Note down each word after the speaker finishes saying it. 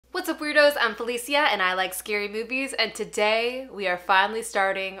What's up, weirdos? I'm Felicia and I like scary movies, and today we are finally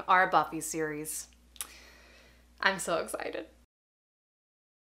starting our Buffy series. I'm so excited.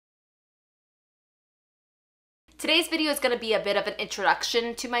 Today's video is going to be a bit of an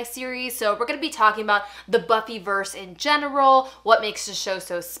introduction to my series, so we're going to be talking about the Buffyverse in general, what makes the show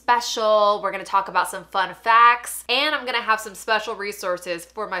so special, we're going to talk about some fun facts, and I'm going to have some special resources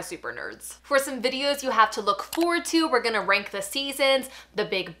for my super nerds. For some videos you have to look forward to, we're going to rank the seasons, the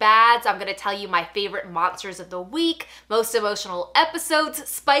big bads, I'm going to tell you my favorite monsters of the week, most emotional episodes,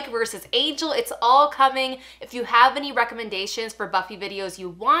 Spike versus Angel, it's all coming. If you have any recommendations for Buffy videos you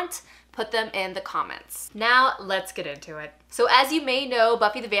want, put them in the comments. Now, let's get into it. So as you may know,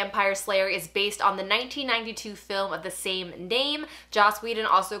 Buffy the Vampire Slayer is based on the 1992 film of the same name. Joss Whedon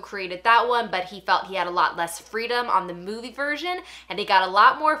also created that one, but he felt he had a lot less freedom on the movie version, and he got a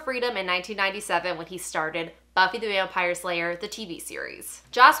lot more freedom in 1997 when he started Buffy the Vampire Slayer, the TV series.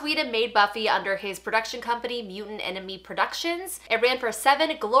 Joss Whedon made Buffy under his production company, Mutant Enemy Productions. It ran for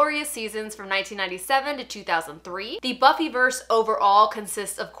 7 glorious seasons from 1997 to 2003. The Buffyverse overall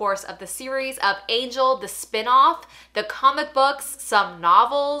consists, of course, of the series of Angel, the spin-off, the comic books, some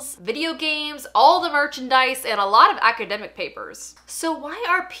novels, video games, all the merchandise, and a lot of academic papers. So why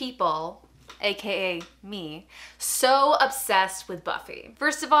are people, aka me, so obsessed with Buffy?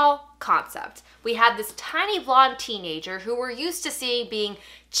 First of all, concept. We have this tiny blonde teenager who we're used to seeing being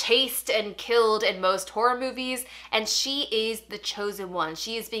chased and killed in most horror movies, and she is the chosen one.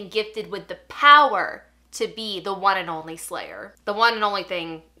 She is being gifted with the power to be the one and only Slayer. The one and only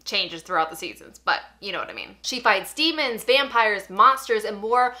thing changes throughout the seasons, but you know what I mean. She fights demons, vampires, monsters, and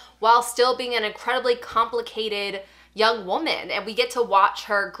more while still being an incredibly complicated young woman, and we get to watch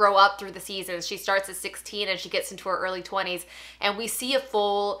her grow up through the seasons. She starts at 16 and she gets into her early 20s, and we see a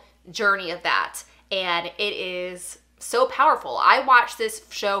full journey of that, and it is so powerful. I watched this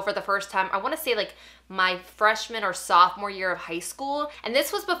show for the first time, I want to say like my freshman or sophomore year of high school, and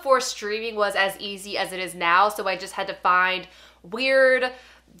this was before streaming was as easy as it is now, so I just had to find weird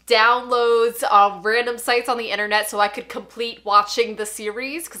downloads on random sites on the internet so I could complete watching the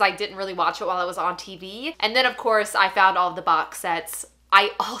series, because I didn't really watch it while it was on TV. And then of course I found all of the box sets.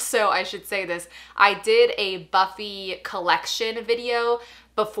 I should say this, I did a Buffy collection video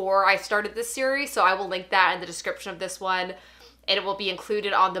before I started this series, so I will link that in the description of this one, and it will be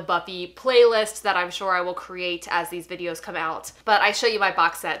included on the Buffy playlist that I'm sure I will create as these videos come out. But I show you my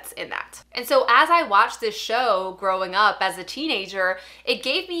box sets in that. And so as I watched this show growing up as a teenager, it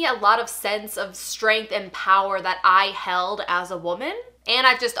gave me a lot of sense of strength and power that I held as a woman. And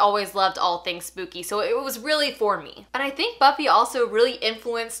I've just always loved all things spooky, so it was really for me. And I think Buffy also really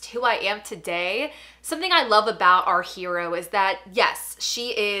influenced who I am today. Something I love about our hero is that, yes, she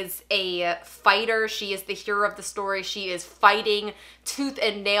is a fighter, she is the hero of the story, she is fighting tooth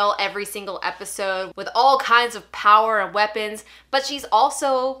and nail every single episode with all kinds of power and weapons, but she's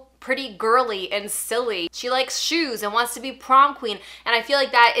also pretty girly and silly. She likes shoes and wants to be prom queen, and I feel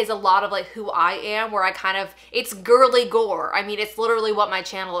like that is a lot of like who I am, where I kind of, it's girly gore. I mean, it's literally what my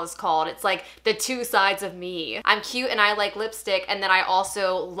channel is called. It's like the two sides of me. I'm cute and I like lipstick, and then I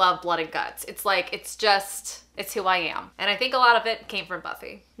also love blood and guts. It's like, it's who I am. And I think a lot of it came from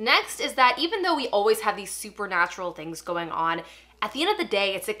Buffy. Next is that even though we always have these supernatural things going on, at the end of the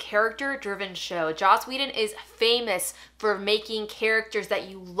day, it's a character-driven show. Joss Whedon is famous for making characters that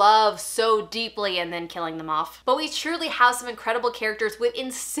you love so deeply and then killing them off. But we truly have some incredible characters with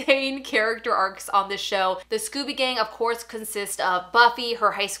insane character arcs on this show. The Scooby Gang, of course, consists of Buffy,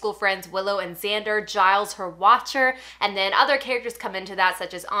 her high school friends Willow and Xander, Giles, her watcher, and then other characters come into that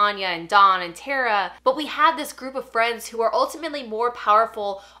such as Anya and Dawn and Tara. But we have this group of friends who are ultimately more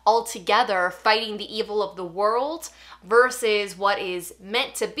powerful altogether, fighting the evil of the world, versus what is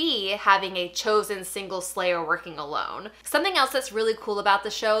meant to be having a chosen single Slayer working alone. Something else that's really cool about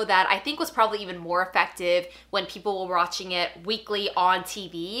the show that I think was probably even more effective when people were watching it weekly on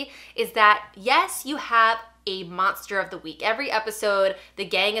TV is that, yes, you have a monster of the week. Every episode, the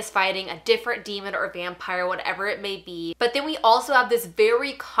gang is fighting a different demon or vampire, whatever it may be. But then we also have this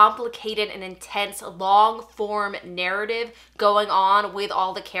very complicated and intense long-form narrative going on with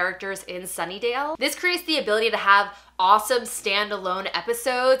all the characters in Sunnydale. This creates the ability to have awesome standalone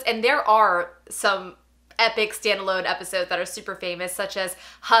episodes, and there are some epic standalone episodes that are super famous, such as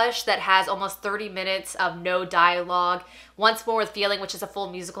Hush, that has almost 30 minutes of no dialogue. Once More with Feeling, which is a full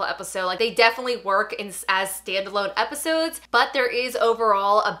musical episode. Like, they definitely work as standalone episodes, but there is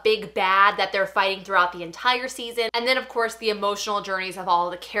overall a big bad that they're fighting throughout the entire season. And then, of course, the emotional journeys of all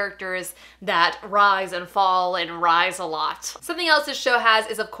the characters that rise and fall and rise a lot. Something else this show has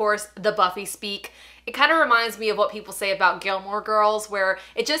is, of course, the Buffy speak. It kind of reminds me of what people say about Gilmore Girls, where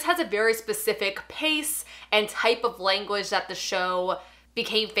it just has a very specific pace and type of language that the show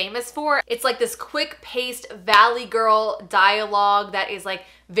became famous for. It's like this quick-paced Valley Girl dialogue that is like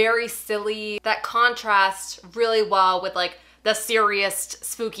very silly, that contrasts really well with like the serious,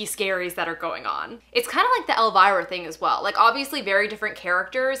 spooky scaries that are going on. It's kind of like the Elvira thing as well. Like obviously very different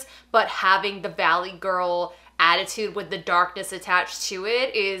characters, but having the Valley Girl attitude with the darkness attached to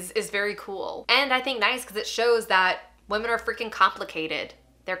it is very cool. And I think nice because it shows that women are freaking complicated.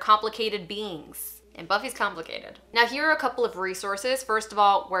 They're complicated beings. And Buffy's complicated. Now here are a couple of resources. First of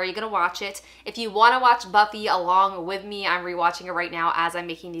all, where are you gonna watch it? If you wanna watch Buffy along with me, I'm rewatching it right now as I'm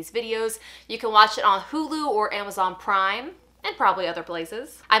making these videos. You can watch it on Hulu or Amazon Prime, and probably other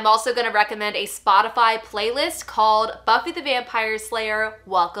places. I'm also gonna recommend a Spotify playlist called Buffy the Vampire Slayer,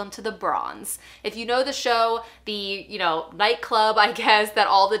 Welcome to the Bronze. If you know the show, the, nightclub, I guess, that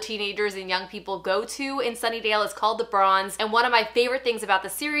all the teenagers and young people go to in Sunnydale is called the Bronze. And one of my favorite things about the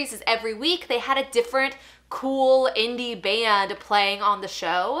series is every week they had a different cool indie band playing on the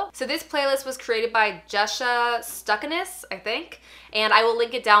show. So this playlist was created by Jesha Stuckanis, I think, and I will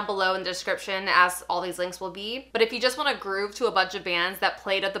link it down below in the description as all these links will be. But if you just want to groove to a bunch of bands that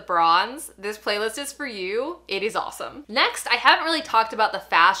played at the Bronze, this playlist is for you. It is awesome. Next, I haven't really talked about the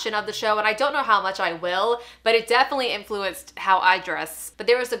fashion of the show, and I don't know how much I will, but it definitely influenced how I dress. But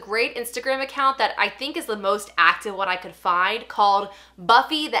there was a great Instagram account that I think is the most active one I could find called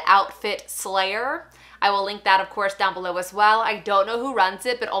Buffy the Outfit Slayer. I will link that, of course, down below as well. I don't know who runs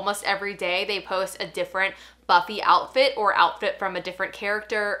it, but almost every day they post a different Buffy outfit or outfit from a different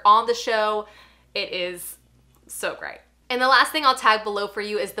character on the show. It is so great. And the last thing I'll tag below for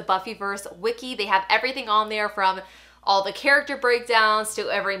you is the Buffyverse wiki. They have everything on there from all the character breakdowns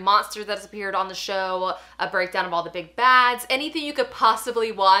to every monster that has appeared on the show, a breakdown of all the big bads. Anything you could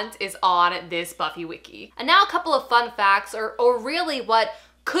possibly want is on this Buffy wiki. And now a couple of fun facts, or really what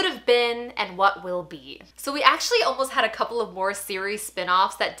could have been and what will be. So we actually almost had a couple of more series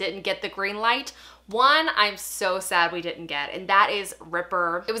spin-offs that didn't get the green light. One I'm so sad we didn't get, and that is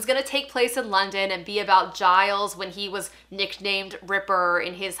Ripper. It was gonna take place in London and be about Giles when he was nicknamed Ripper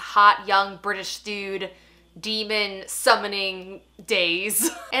in his hot young British dude demon summoning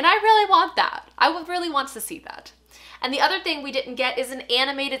days. And I really want that. I would really want to see that. And the other thing we didn't get is an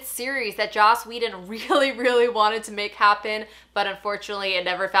animated series that Joss Whedon really wanted to make happen, but unfortunately it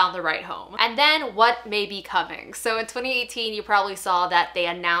never found the right home. And then what may be coming. So in 2018, you probably saw that they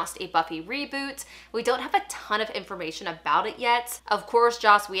announced a Buffy reboot. We don't have a ton of information about it yet. Of course,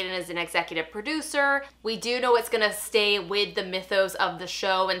 Joss Whedon is an executive producer. We do know it's gonna stay with the mythos of the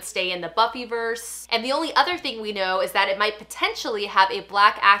show and stay in the Buffyverse. And the only other thing we know is that it might potentially have a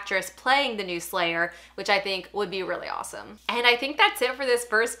Black actress playing the new Slayer, which I think would be really awesome. And I think that's it for this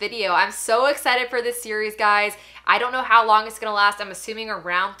first video. I'm so excited for this series, guys. I don't know how long it's gonna last. I'm assuming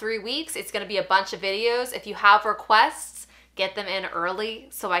around 3 weeks. It's gonna be a bunch of videos. If you have requests, get them in early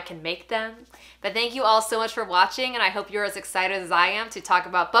so I can make them. But thank you all so much for watching, and I hope you're as excited as I am to talk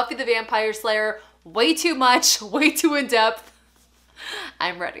about Buffy the Vampire Slayer way too much, way too in depth.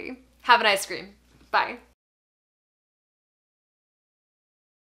 I'm ready. Have an ice cream. Bye.